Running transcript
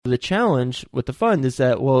The challenge with the fund is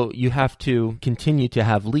that, well, you have to continue to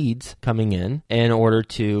have leads coming in order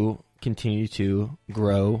to continue to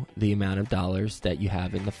grow the amount of dollars that you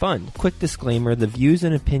have in the fund. Quick disclaimer, the views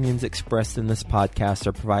and opinions expressed in this podcast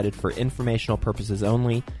are provided for informational purposes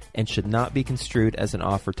only and should not be construed as an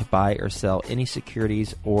offer to buy or sell any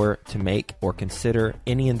securities or to make or consider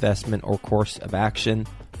any investment or course of action.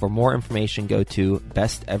 For more information, go to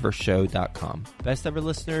bestevershow.com. Best Ever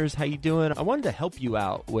listeners, how you doing? I wanted to help you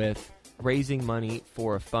out with raising money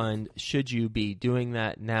for a fund. Should you be doing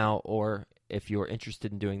that now, or if you're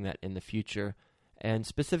interested in doing that in the future, and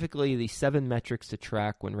specifically the 7 metrics to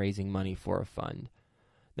track when raising money for a fund.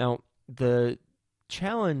 Now, the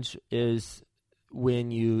challenge is when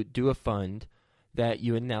you do a fund that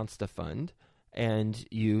you announce the fund and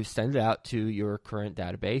you send it out to your current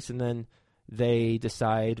database, and then they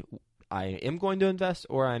decide, I am going to invest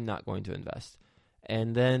or I'm not going to invest.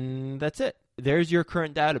 And then that's it. There's your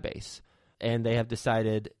current database. And they have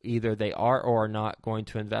decided either they are or are not going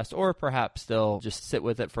to invest, or perhaps they'll just sit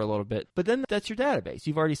with it for a little bit. But then that's your database.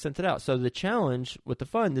 You've already sent it out. So the challenge with the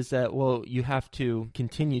fund is that, well, you have to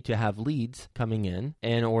continue to have leads coming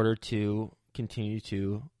in order to continue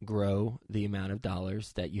to grow the amount of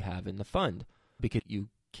dollars that you have in the fund, because you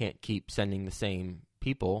can't keep sending the same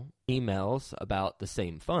people emails about the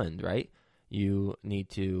same fund, right? You need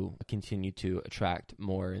to continue to attract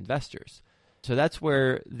more investors. So that's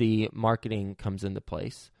where the marketing comes into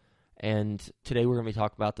place. And today we're going to be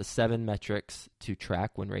talking about the 7 metrics to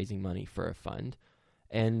track when raising money for a fund.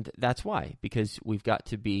 And that's why, because we've got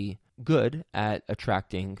to be good at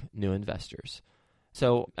attracting new investors.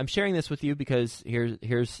 So I'm sharing this with you because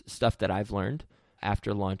here's stuff that I've learned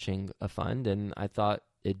after launching a fund, and I thought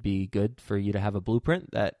it'd be good for you to have a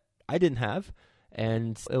blueprint that I didn't have,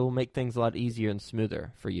 and it will make things a lot easier and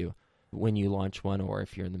smoother for you when you launch one, or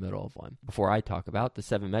if you're in the middle of one. Before I talk about the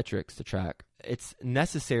 7 metrics to track, it's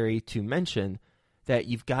necessary to mention that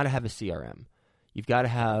you've got to have a CRM. You've got to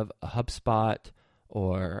have a HubSpot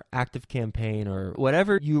or ActiveCampaign or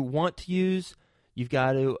whatever you want to use. You've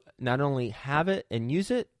got to not only have it and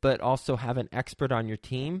use it, but also have an expert on your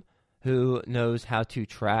team who knows how to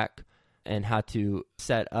track and how to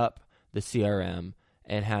set up the CRM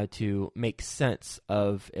and how to make sense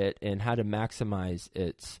of it and how to maximize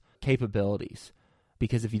its capabilities.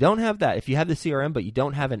 Because if you don't have that, if you have the CRM but you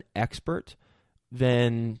don't have an expert,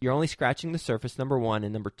 then you're only scratching the surface, number one.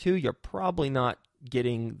 And number two, you're probably not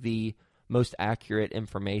getting the most accurate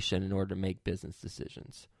information in order to make business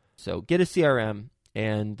decisions. So get a CRM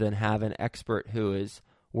and then have an expert who is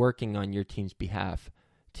working on your team's behalf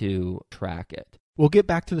to track it. We'll get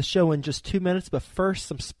back to the show in just 2 minutes, but first,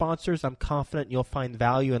 some sponsors I'm confident you'll find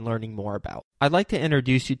value in learning more about. I'd like to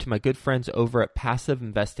introduce you to my good friends over at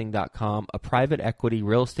PassiveInvesting.com, a private equity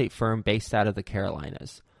real estate firm based out of the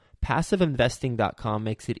Carolinas. PassiveInvesting.com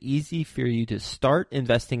makes it easy for you to start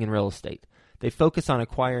investing in real estate. They focus on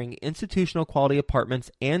acquiring institutional quality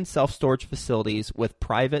apartments and self-storage facilities with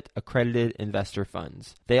private accredited investor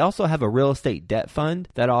funds. They also have a real estate debt fund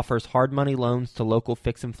that offers hard money loans to local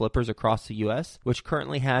fix and flippers across the U.S., which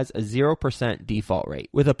currently has a 0% default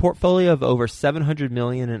rate. With a portfolio of over $700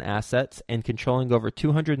 million in assets and controlling over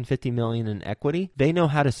 $250 million in equity, they know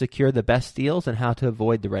how to secure the best deals and how to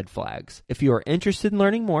avoid the red flags. If you are interested in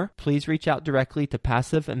learning more, please reach out directly to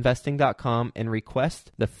PassiveInvesting.com and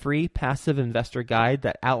request the free Passive Investor Guide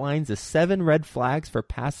that outlines the 7 red flags for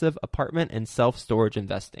passive apartment and self-storage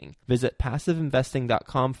investing. Visit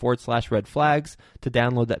PassiveInvesting.com/red flags to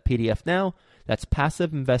download that PDF now. That's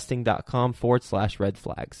PassiveInvesting.com/red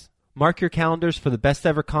flags. Mark your calendars for the Best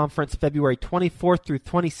Ever Conference, February 24th through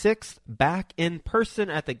 26th, back in person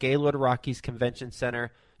at the Gaylord Rockies Convention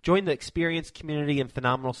Center. Join the experienced community and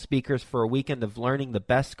phenomenal speakers for a weekend of learning the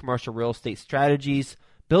best commercial real estate strategies,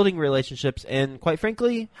 building relationships, and quite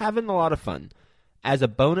frankly, having a lot of fun. As a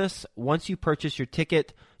bonus, once you purchase your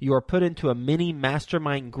ticket, you are put into a mini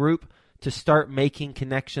mastermind group to start making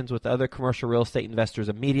connections with other commercial real estate investors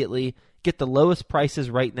immediately. Get the lowest prices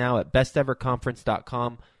right now at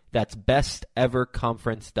besteverconference.com. That's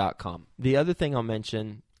besteverconference.com. The other thing I'll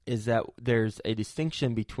mention is that there's a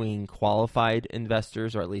distinction between qualified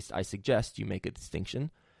investors, or at least I suggest you make a distinction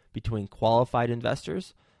between qualified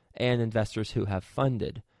investors and investors who have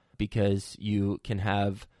funded, because you can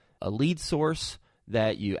have a lead source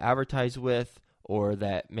that you advertise with, or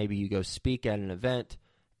that maybe you go speak at an event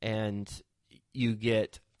and you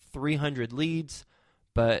get 300 leads,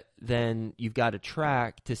 but then you've got to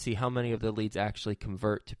track to see how many of the leads actually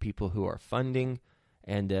convert to people who are funding.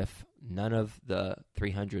 And if none of the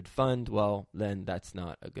 300 fund, well, then that's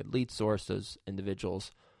not a good lead source. Those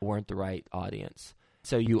individuals weren't the right audience.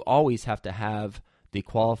 So you always have to have the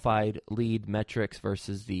qualified lead metrics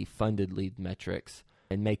versus the funded lead metrics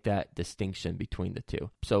and make that distinction between the two.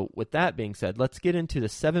 So with that being said, let's get into the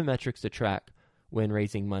 7 metrics to track when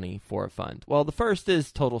raising money for a fund. Well, the first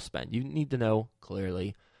is total spend. You need to know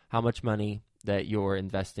clearly how much money that you're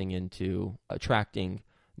investing into attracting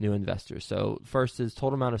new investors. So first is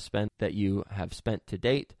total amount of spend that you have spent to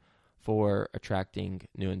date for attracting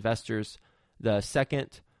new investors. The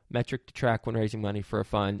second metric to track when raising money for a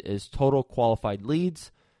fund is total qualified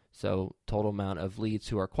leads. So total amount of leads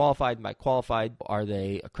who are qualified. By qualified, are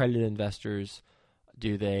they accredited investors?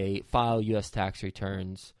 Do they file U.S. tax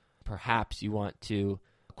returns? Perhaps you want to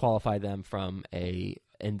qualify them from a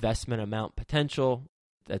investment amount potential.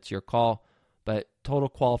 That's your call. But total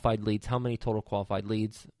qualified leads, how many total qualified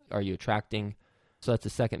leads are you attracting? So that's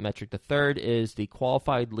the second metric. The third is the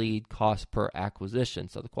qualified lead cost per acquisition.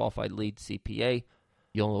 So the qualified lead CPA,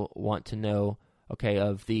 you'll want to know, okay,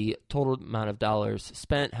 of the total amount of dollars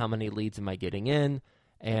spent, how many leads am I getting in?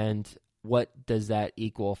 And what does that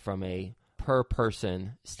equal from a per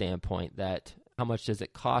person standpoint? That how much does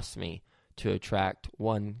it cost me to attract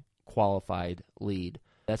one qualified lead?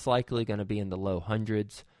 That's likely going to be in the low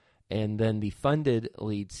hundreds. And then the funded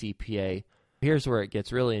lead CPA, here's where it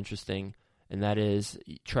gets really interesting, and that is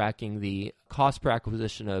tracking the cost per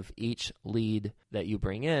acquisition of each lead that you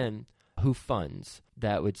bring in. Who funds?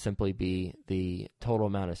 That would simply be the total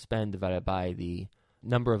amount of spend divided by the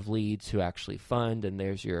number of leads who actually fund, and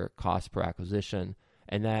there's your cost per acquisition.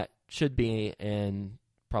 And that should be in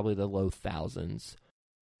probably the low thousands.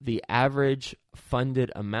 The average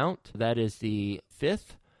funded amount, that is the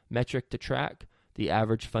 5th metric to track, the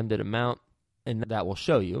average funded amount, and that will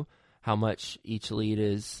show you how much each lead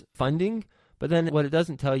is funding. But then what it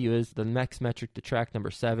doesn't tell you is the next metric to track,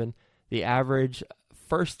 number 7, the average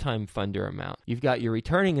first-time funder amount. You've got your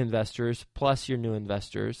returning investors plus your new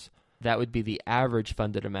investors. That would be the average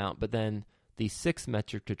funded amount. But then the 6th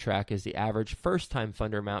metric to track is the average first-time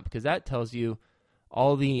funder amount, because that tells you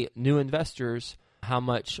all the new investors, how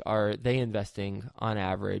much are they investing on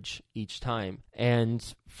average each time.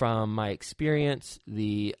 And from my experience,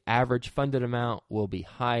 the average funded amount will be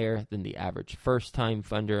higher than the average first-time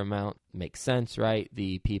funder amount. Makes sense, right?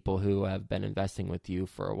 The people who have been investing with you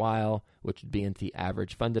for a while, which would be into the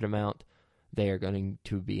average funded amount, they are going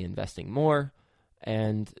to be investing more.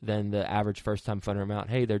 And then the average first-time funder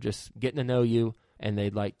amount, hey, they're just getting to know you and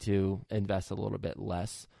they'd like to invest a little bit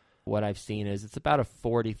less. What I've seen is it's about a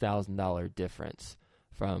 $40,000 difference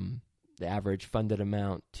from the average funded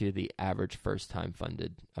amount to the average first-time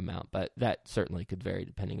funded amount. But that certainly could vary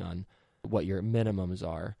depending on what your minimums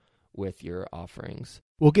are with your offerings.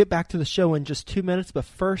 We'll get back to the show in just 2 minutes, but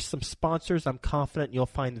first, some sponsors I'm confident you'll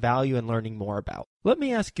find value in learning more about. Let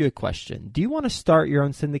me ask you a question. Do you want to start your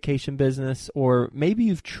own syndication business, or maybe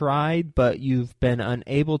you've tried but you've been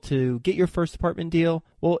unable to get your first apartment deal?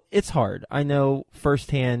 Well, it's hard. I know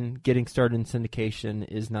firsthand getting started in syndication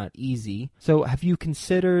is not easy. So have you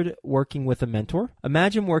considered working with a mentor?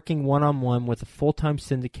 Imagine working one-on-one with a full-time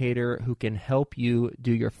syndicator who can help you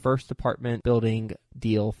do your first apartment building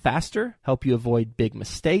deal faster, help you avoid big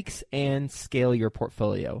mistakes, and scale your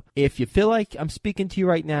portfolio. If you feel like I'm speaking to you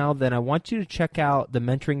right now, then I want you to check out the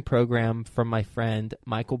mentoring program from my friend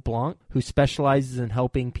Michael Blanc, who specializes in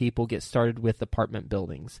helping people get started with apartment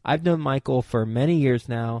buildings. I've known Michael for many years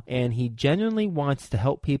now, and he genuinely wants to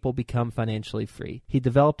help people become financially free. He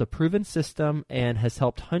developed a proven system and has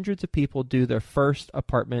helped hundreds of people do their first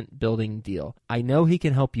apartment building deal. I know he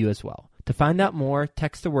can help you as well. To find out more,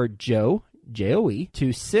 text the word Joe, J-O-E,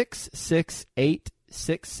 to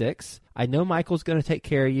 66866. I know Michael's going to take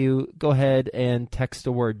care of you. Go ahead and text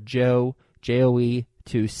the word Joe, J-O-E,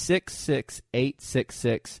 to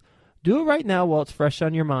 66866. Do it right now while it's fresh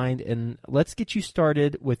on your mind, and let's get you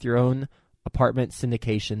started with your own apartment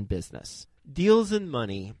syndication business. Deals and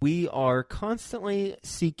money. We are constantly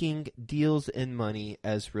seeking deals and money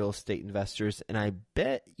as real estate investors, and I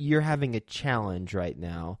bet you're having a challenge right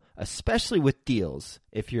now, especially with deals,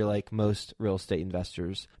 if you're like most real estate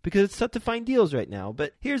investors, because it's tough to find deals right now.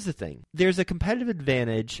 But here's the thing. There's a competitive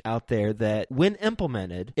advantage out there that when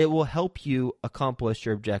implemented, it will help you accomplish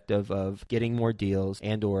your objective of getting more deals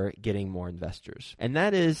and or getting more investors. And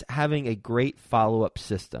that is having a great follow-up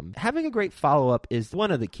system. Having a great follow-up is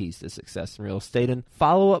one of the keys to success in real estate, and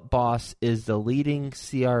Follow Up Boss is the leading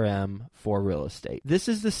CRM for real estate. This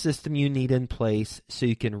is the system you need in place so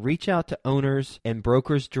you can reach out to owners and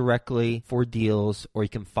brokers directly directly for deals, or you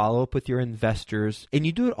can follow up with your investors, and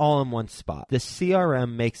you do it all in one spot. The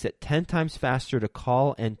CRM makes it 10 times faster to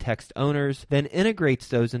call and text owners, then integrates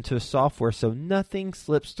those into a software so nothing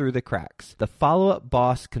slips through the cracks. The Follow Up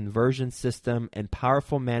Boss conversion system and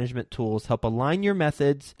powerful management tools help align your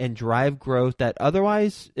methods and drive growth that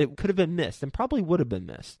otherwise it could have been missed and probably would have been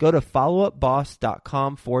missed. Go to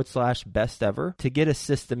followupboss.com/best ever to get a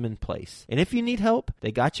system in place. And if you need help,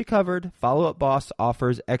 they got you covered. Follow Up Boss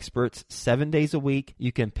offers experts 7 days a week.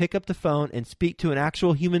 You can pick up the phone and speak to an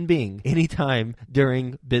actual human being anytime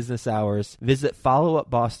during business hours. Visit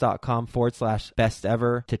followupboss.com/best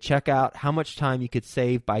ever to check out how much time you could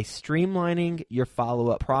save by streamlining your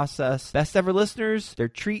follow-up process. Best Ever listeners, they're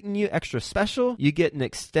treating you extra special. You get an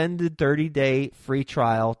extended 30-day free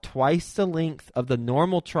trial, twice the length of the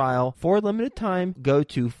normal trial for a limited time. Go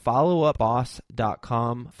to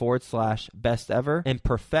followupboss.com/best ever and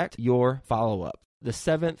perfect your follow-up. The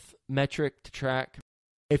 7th metric to track,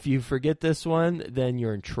 if you forget this one, then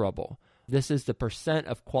you're in trouble. This is the percent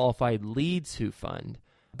of qualified leads who fund,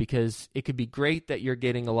 because it could be great that you're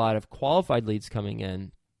getting a lot of qualified leads coming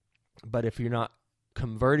in, but if you're not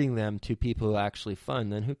converting them to people who actually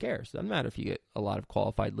fund, then who cares? Doesn't matter if you get a lot of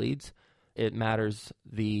qualified leads. It matters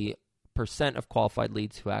the percent of qualified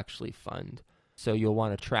leads who actually fund. So you'll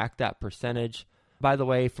want to track that percentage. By the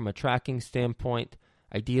way, from a tracking standpoint,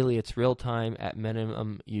 ideally it's real time. At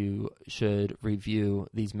minimum, you should review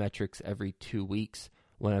these metrics every 2 weeks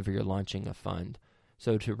whenever you're launching a fund.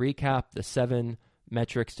 So to recap, the 7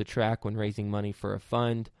 metrics to track when raising money for a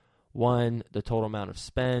fund: 1, the total amount of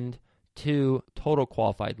spend; 2, total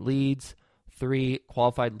qualified leads; 3,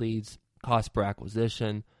 qualified leads cost per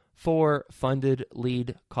acquisition; 4, funded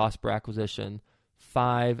lead cost per acquisition;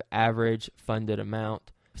 5, average funded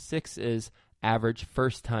amount; 6 is average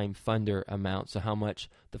first-time funder amount, so how much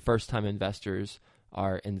the first-time investors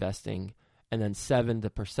are investing; and then 7,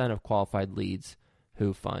 the percent of qualified leads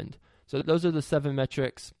who fund. So those are the 7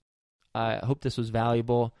 metrics. I hope this was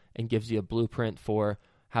valuable and gives you a blueprint for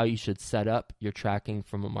how you should set up your tracking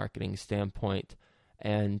from a marketing standpoint.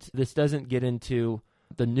 And this doesn't get into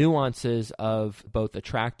the nuances of both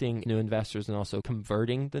attracting new investors and also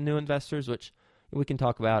converting the new investors, which we can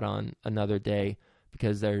talk about on another day,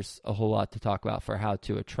 because there's a whole lot to talk about for how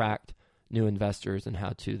to attract new investors and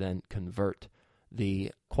how to then convert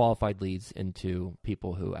the qualified leads into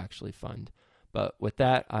people who actually fund. But with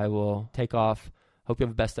that, I will take off. Hope you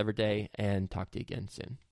have a best ever day, and talk to you again soon.